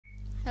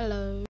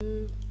Hello.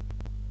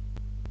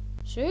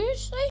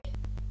 Seriously?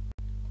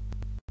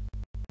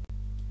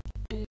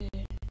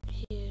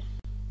 Here.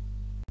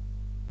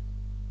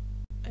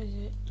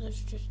 Okay,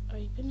 let's just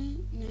open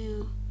it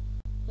now.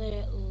 Let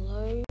it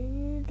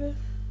load.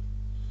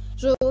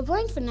 So we're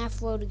playing FNAF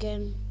World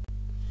again.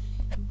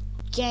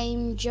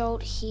 Game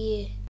Jolt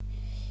here.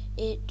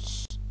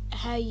 It's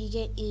how you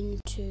get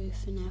into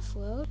FNAF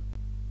World.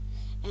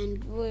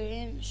 And we're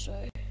in,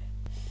 so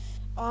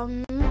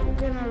I'm not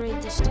gonna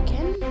read this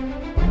again.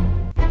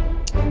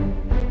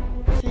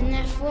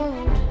 FNAF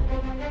World.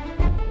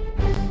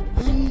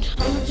 And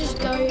I'll just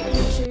go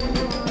into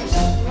my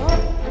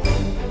slot.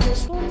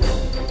 This one.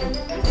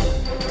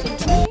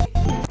 Continue.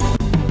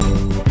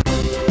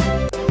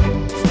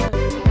 So,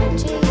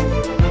 team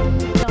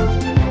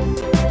done.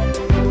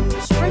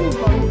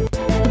 Springbok.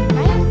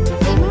 Male?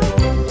 Female?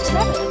 It's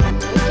rabbit.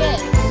 Who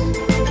cares?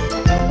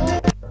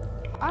 Well,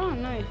 I don't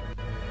know.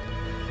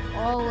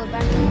 Oh, we're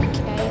back in the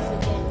cave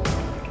again.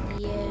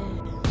 Yeah.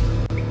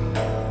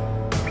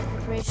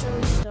 Pretty sure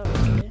we stopped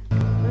here.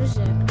 What is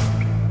it?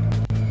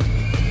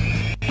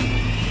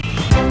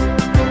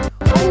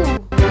 Oh,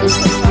 this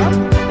is up.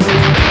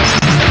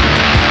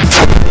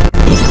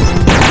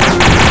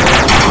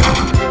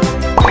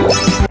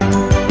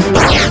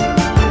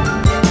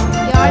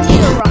 Yeah, I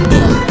need to run from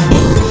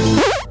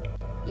that.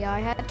 Yeah, I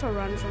had to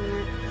run from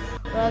that.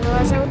 But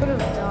otherwise I would have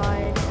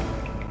died.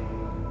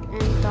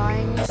 And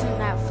dying isn't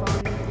that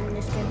fun in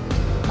this game.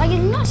 Like,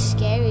 it's not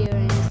scary or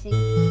anything.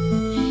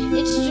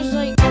 It's just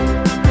like,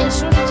 it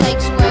sort of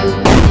takes away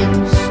your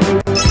things.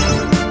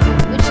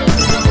 Which is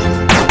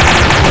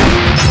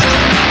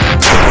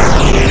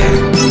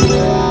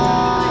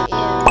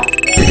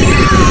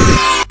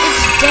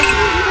it's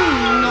definitely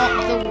not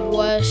the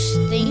worst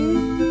thing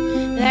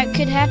that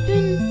could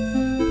happen,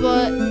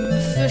 but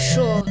for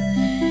sure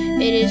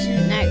it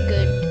isn't that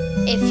good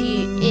if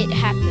it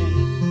happens.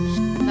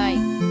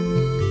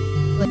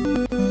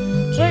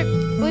 So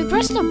we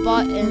press the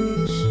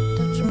buttons.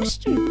 There's a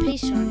rest in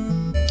peace on.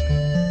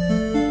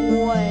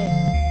 What?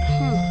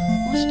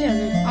 What's down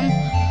there?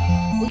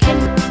 We can.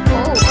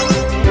 Oh.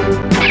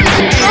 We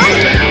can try to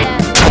get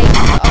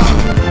that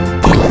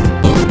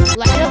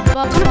light up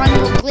button on the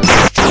glitch.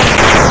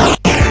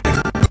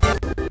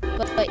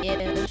 But yeah,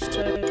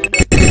 so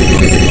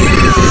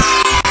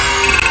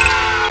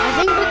I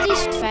think with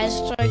these fast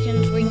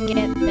tokens we can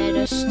get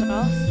better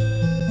stuff.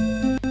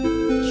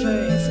 So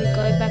if we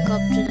go back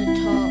up to the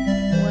top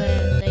where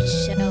they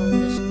sell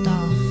the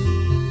stuff.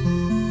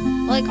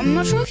 Like, I'm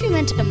not sure if you're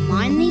meant to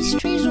mine these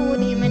trees or what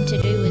you're meant to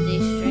do with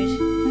these trees.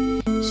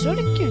 It's sort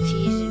of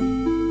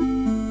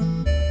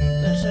confusing.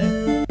 But so,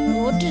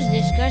 what does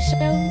this guy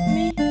sell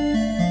me?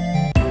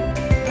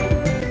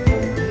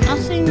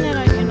 Nothing that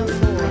I can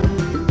afford.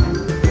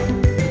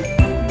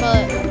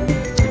 But,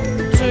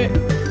 so,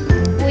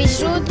 we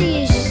saw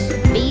these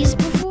bees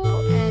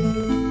before, and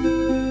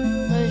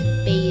those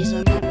bees, I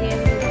might be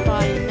able to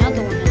buy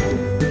another one of them.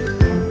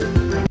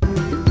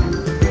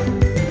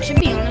 To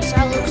be honest,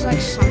 that looks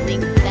like something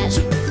that's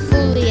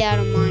fully out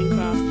of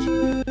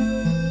Minecraft.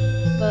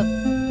 But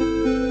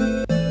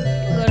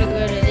we gotta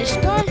go to this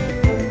guy.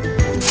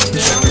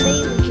 Down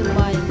there, we can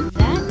buy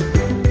that.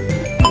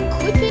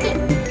 Equip it.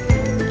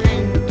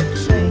 And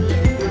so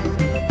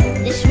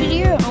yeah. This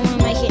video, I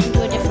wanna make it into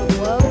a different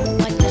world,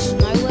 like the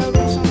snow world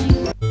or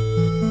something.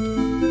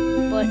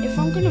 But if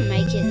I'm gonna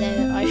make it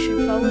there, I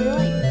should probably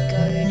like go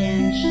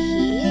down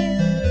here.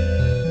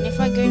 And if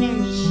I go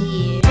down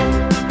here,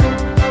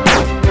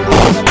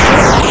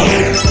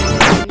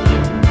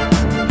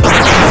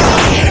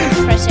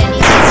 press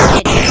anything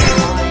to get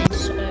inside,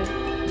 so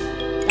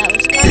that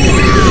was kind of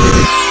weird,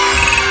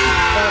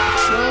 but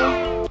sure,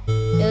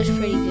 it was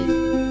pretty good.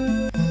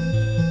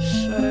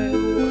 So,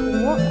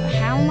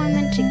 how am I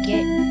meant to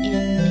get in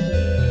here?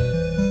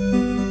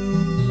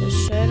 There's a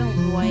certain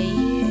way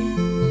here.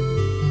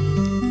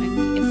 Like,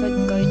 if I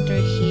go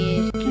through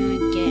here, can I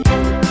get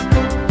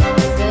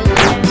further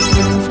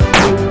down?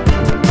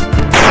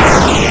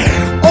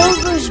 Oh,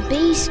 those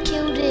bees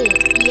killed it!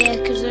 Yeah,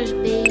 because those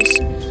bees,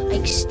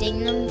 like,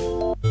 sting them.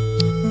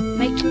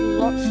 Makes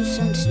lots of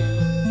sense now.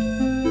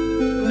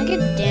 I'm gonna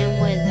get down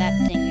where that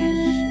thing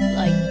is.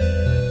 Like,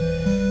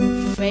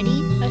 Freddy,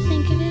 I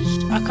think it is.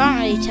 I can't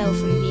really tell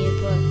from here,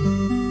 but I'm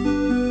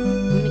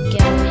gonna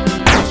get over here.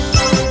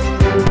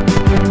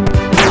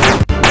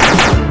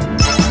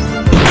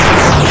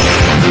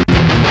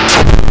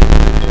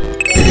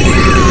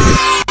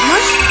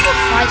 Most of the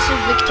fights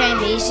have became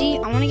easy. I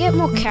wanna get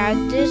more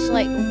characters.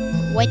 Like,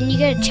 when you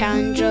get a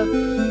challenger,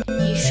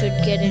 you should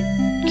get a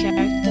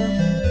character.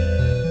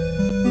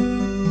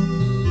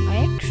 I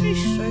actually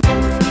so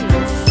confused.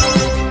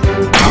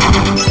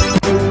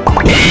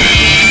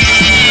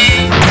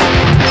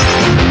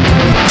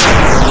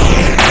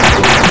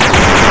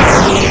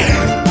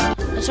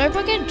 Let's hope I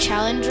get a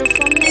challenger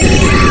from this.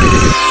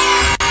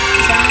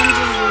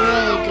 Challenger's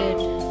really good.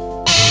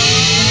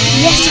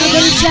 Yes, I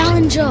got a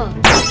challenger!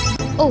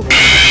 Oh,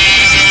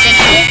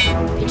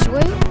 it's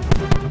weird.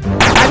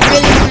 I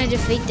really want to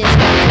defeat this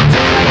guy.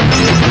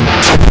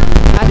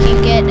 I can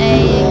get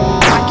a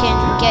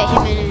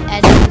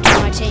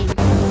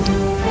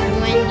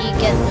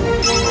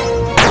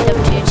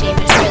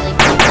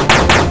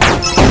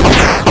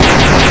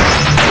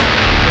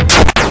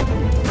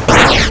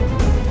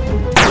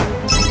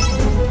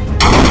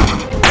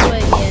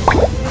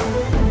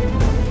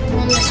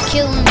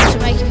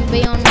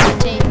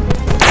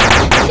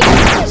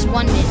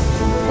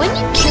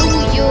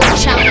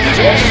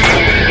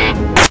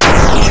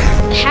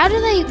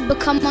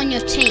come on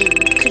your team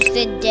because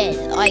they're dead.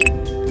 Like,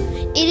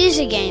 it is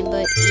a game,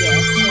 but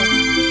yeah.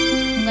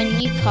 So, a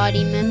new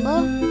party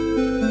member.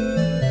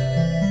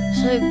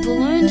 So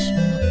balloons,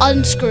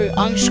 unscrew.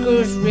 Unscrew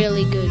is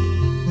really good.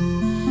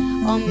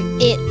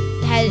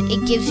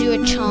 It gives you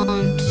a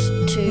chance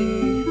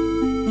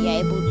to be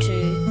able to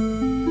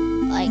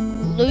like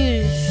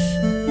lose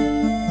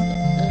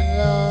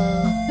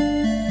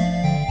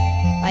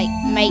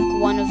make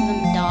one of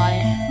them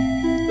die.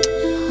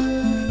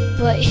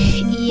 But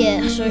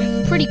yeah, so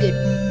pretty good.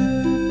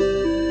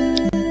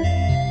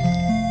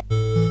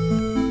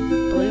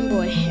 Balloon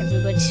Boy,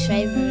 everybody's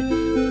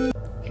favorite.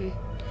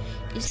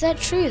 Is that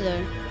true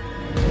though?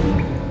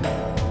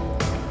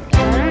 I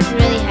don't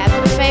really have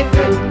a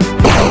favorite.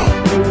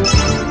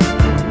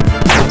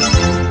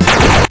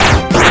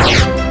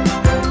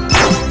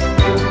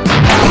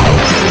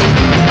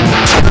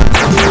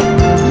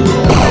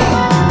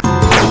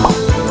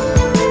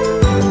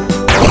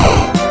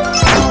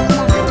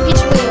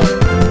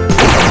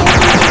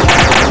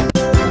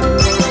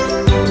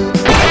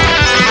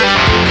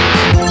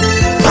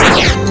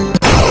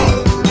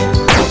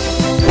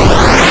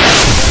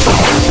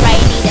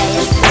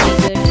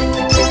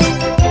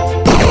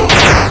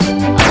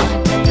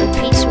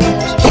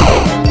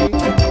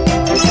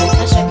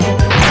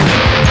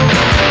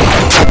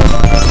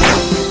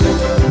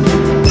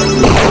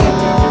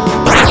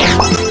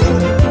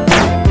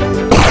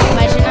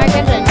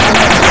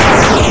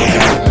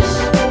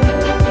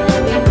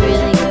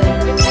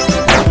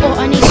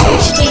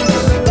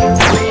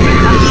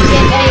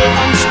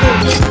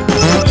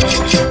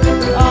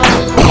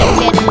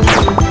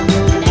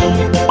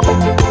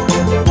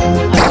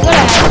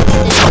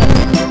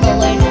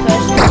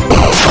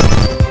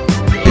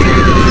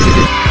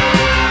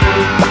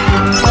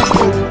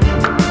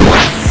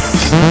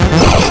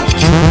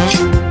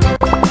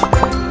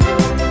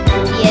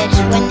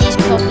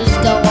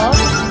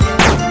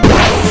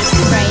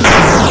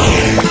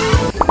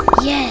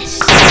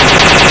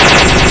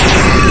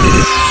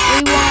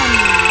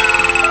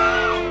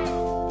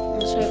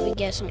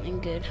 Something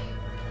good.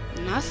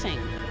 Nothing.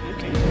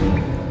 Okay.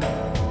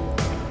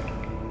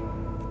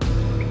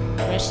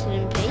 Rest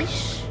in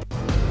peace.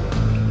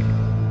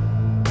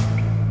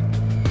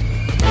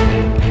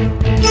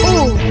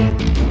 Oh!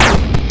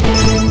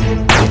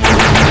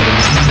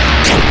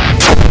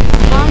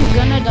 I'm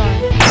gonna die.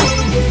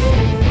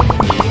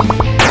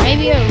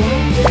 Maybe I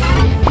won't.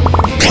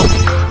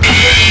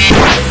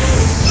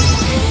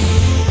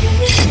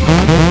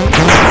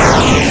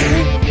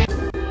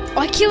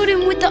 I killed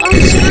him with the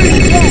unscrew.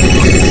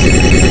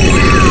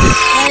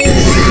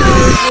 Yes.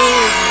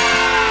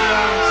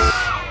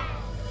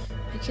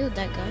 I killed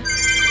that guy.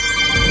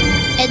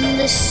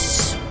 Endless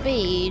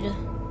speed.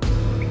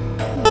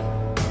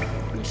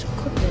 Let's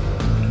equip it.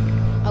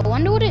 I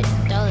wonder what it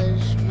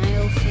does.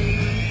 Male,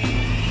 female.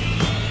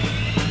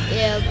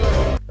 Yeah,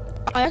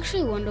 but I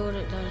actually wonder what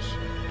it does.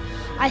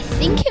 I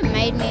think it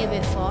made me a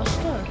bit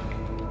faster.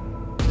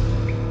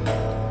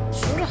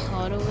 Sort of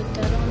harder with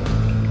that on,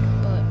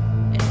 but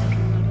it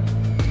doesn't matter.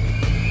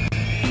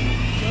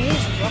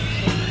 Where's rock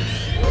things?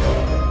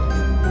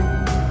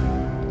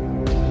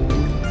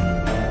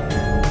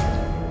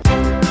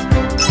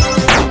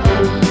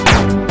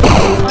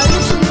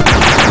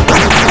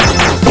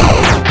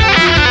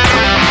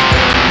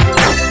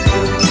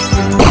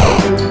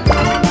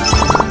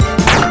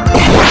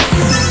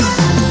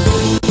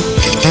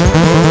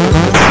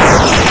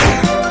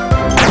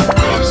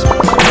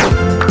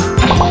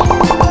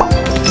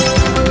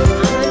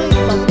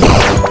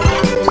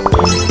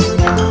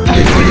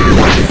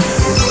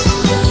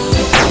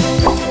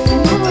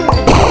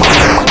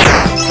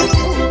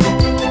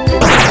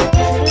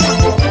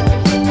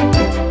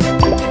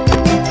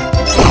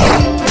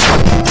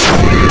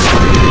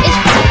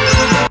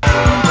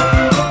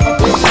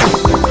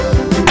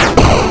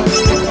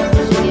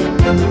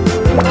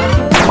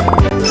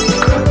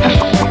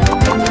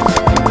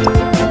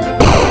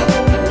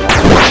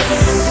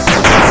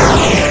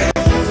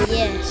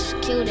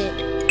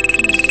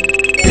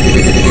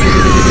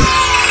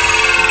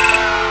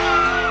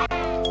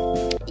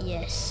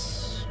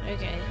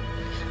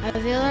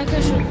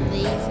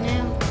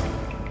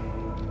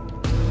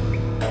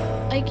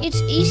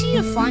 It's easy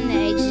to find the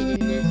exit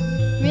in there.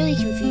 Really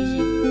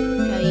confusing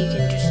how you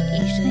can just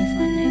easily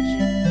find the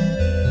exit.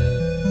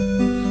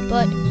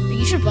 But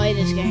you should play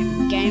this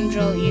game. Game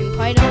Jolt. You can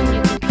play it on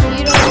your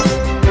computer.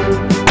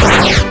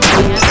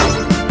 Probably not.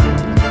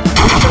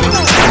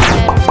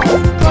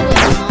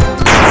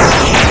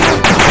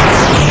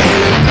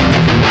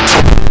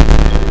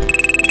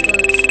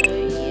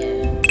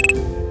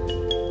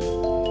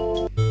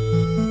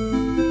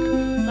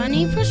 I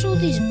need to press all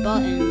these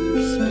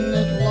buttons, and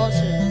there's lots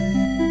of them.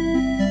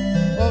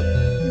 Well,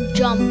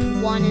 jump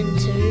 1 and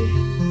 2.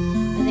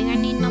 I think I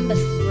need number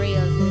 3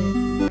 of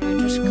it. I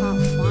just can't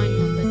find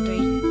number 3.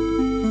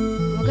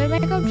 I'll go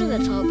back up to the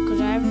top because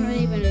I haven't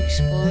really been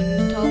exploring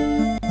the top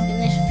in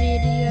this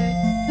video.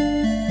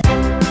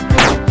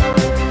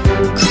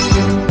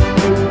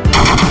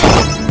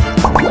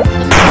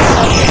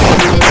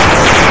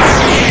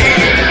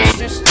 It's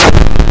just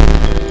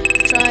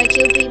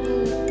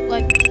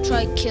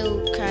try to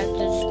kill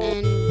characters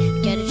and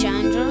get a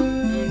challenger,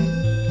 and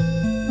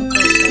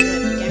become better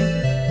at the game.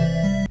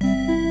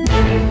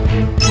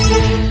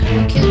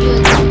 I'll kill you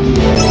again.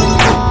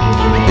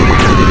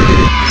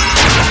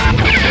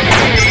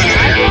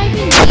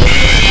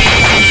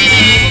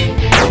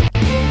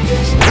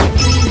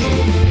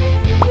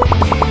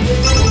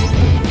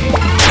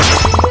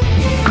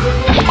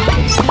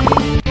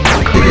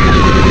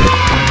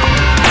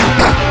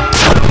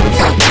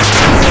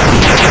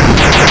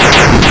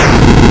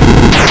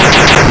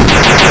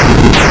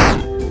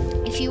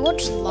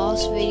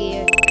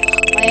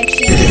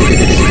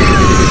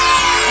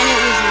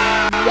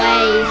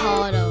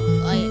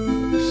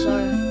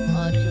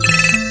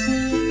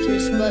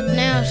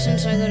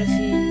 Since I got a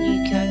few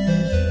new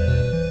characters.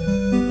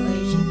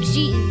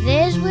 See,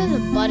 there's where the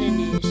button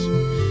is.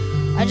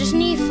 I just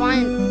need to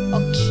find a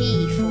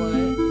key for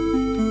it.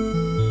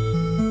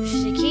 Which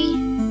is the key?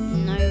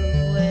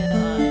 Nowhere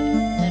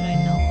that I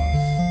know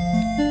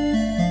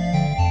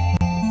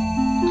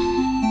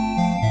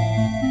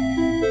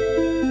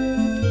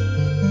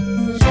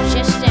of. Is it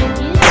just down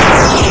here?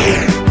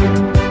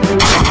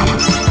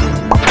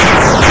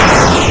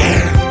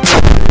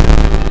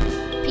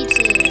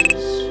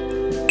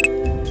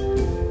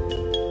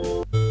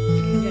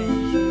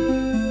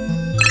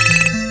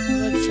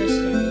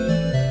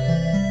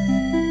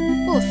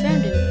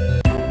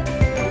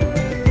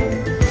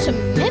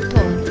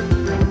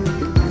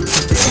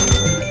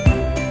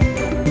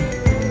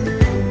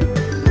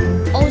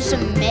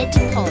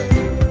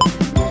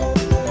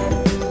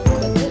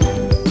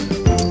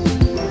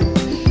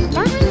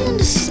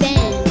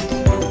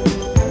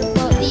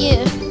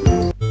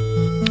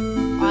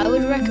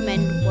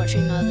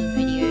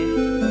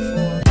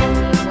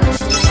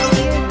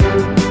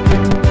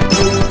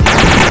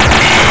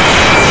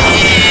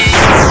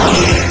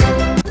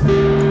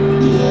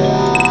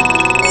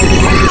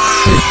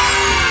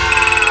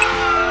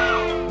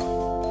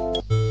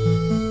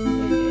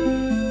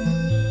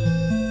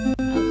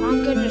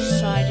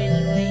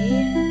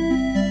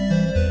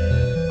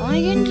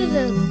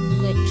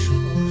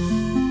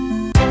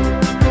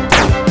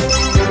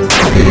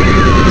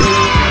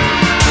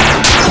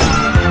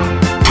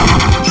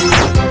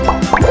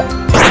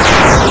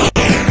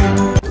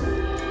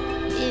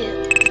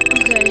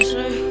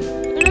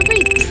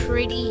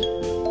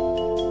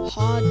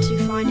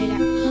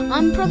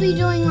 I'm probably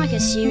doing like a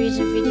series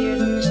of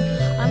videos on this.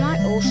 I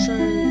might also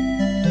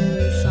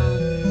do some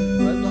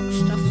Roblox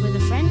stuff with a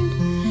friend,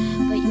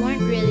 but you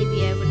won't really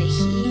be able to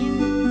hear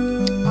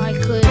him. I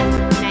could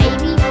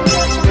maybe put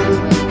out something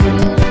really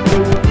good.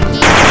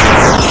 Yeah,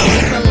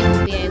 you probably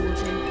won't be able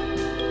to.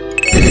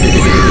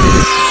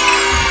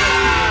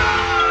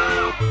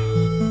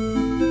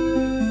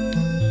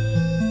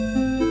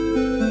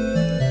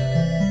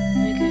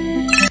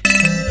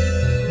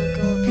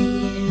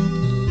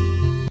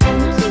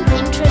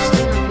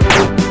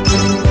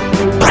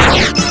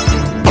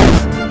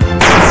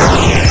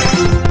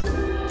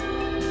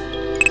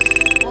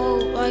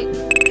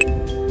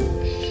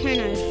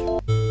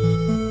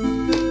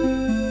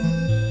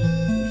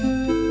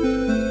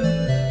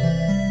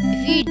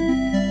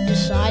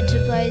 To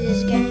play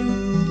this game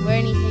or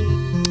anything.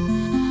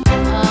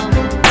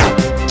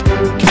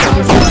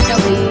 Controls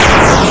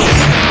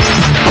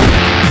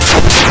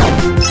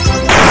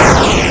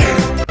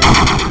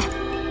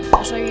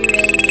so you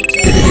really need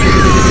to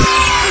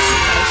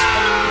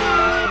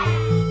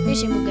very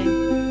simple game.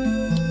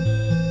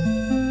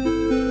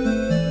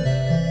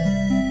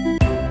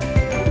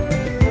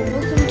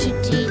 Welcome to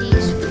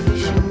DD's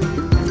Fishing.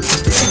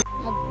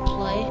 I'll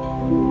play.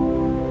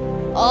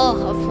 Oh,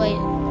 I've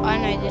played. I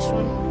know this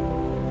one.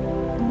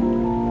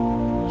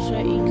 So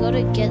you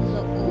gotta get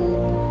the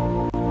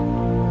orb.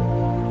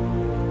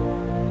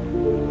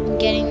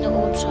 Getting the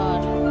orb's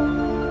hard.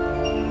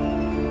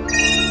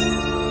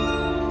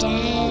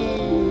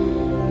 Damn.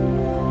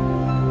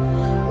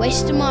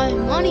 Waste of my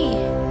money.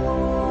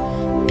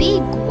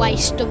 Big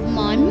waste of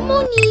my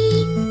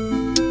money.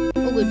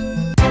 Oh good.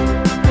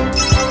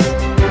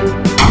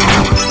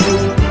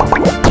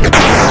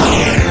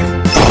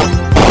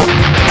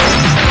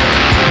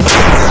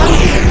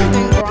 I've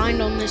been grind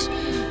on this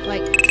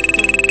like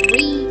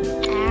 3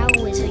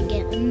 hours and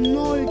get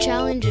no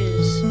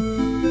challenges.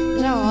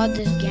 That's how hard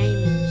this game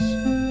is.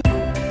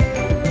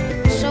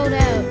 Sold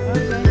out,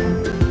 okay.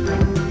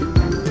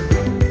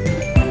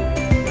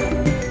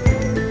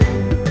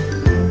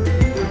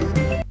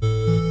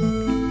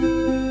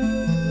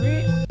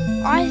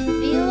 I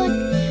feel like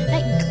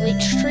that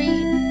glitch tree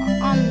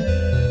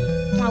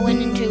I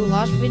went into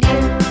last video.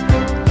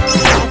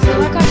 I feel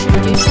like I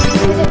should do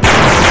something with it.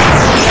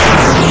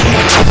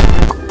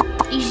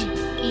 Easy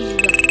though.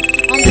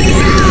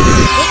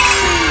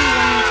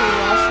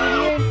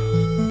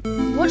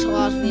 Watch the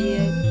last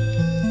video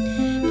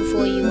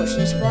before you watch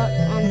this part.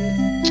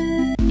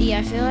 Yeah,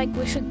 I feel like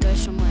we should go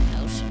somewhere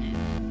else in it.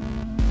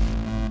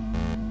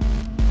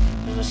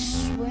 Because I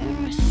swear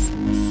I saw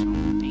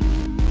something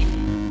in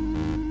it.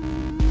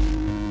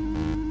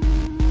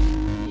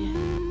 Yeah.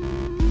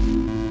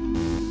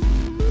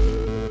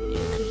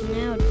 Yeah, because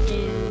now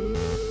down.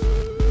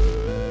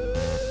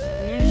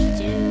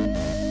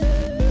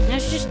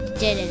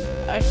 didn't.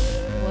 I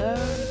swear,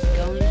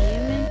 going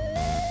human.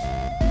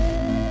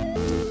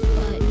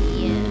 But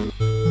yeah.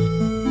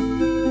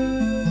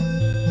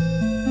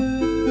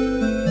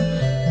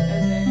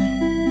 Okay.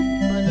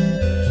 Button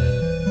push.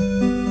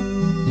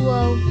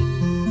 Whoa.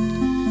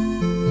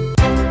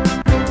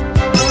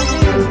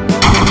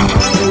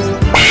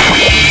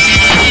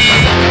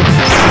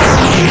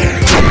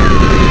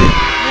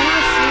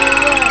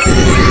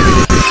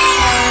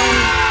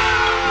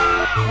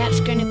 That's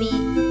gonna be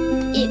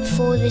it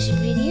for this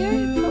video,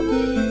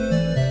 probably.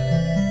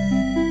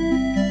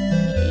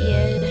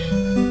 Yeah.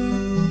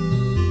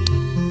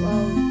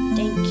 Well,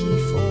 thank you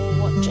for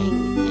watching,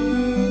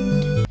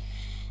 and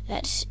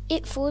that's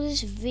it for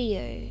this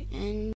video. And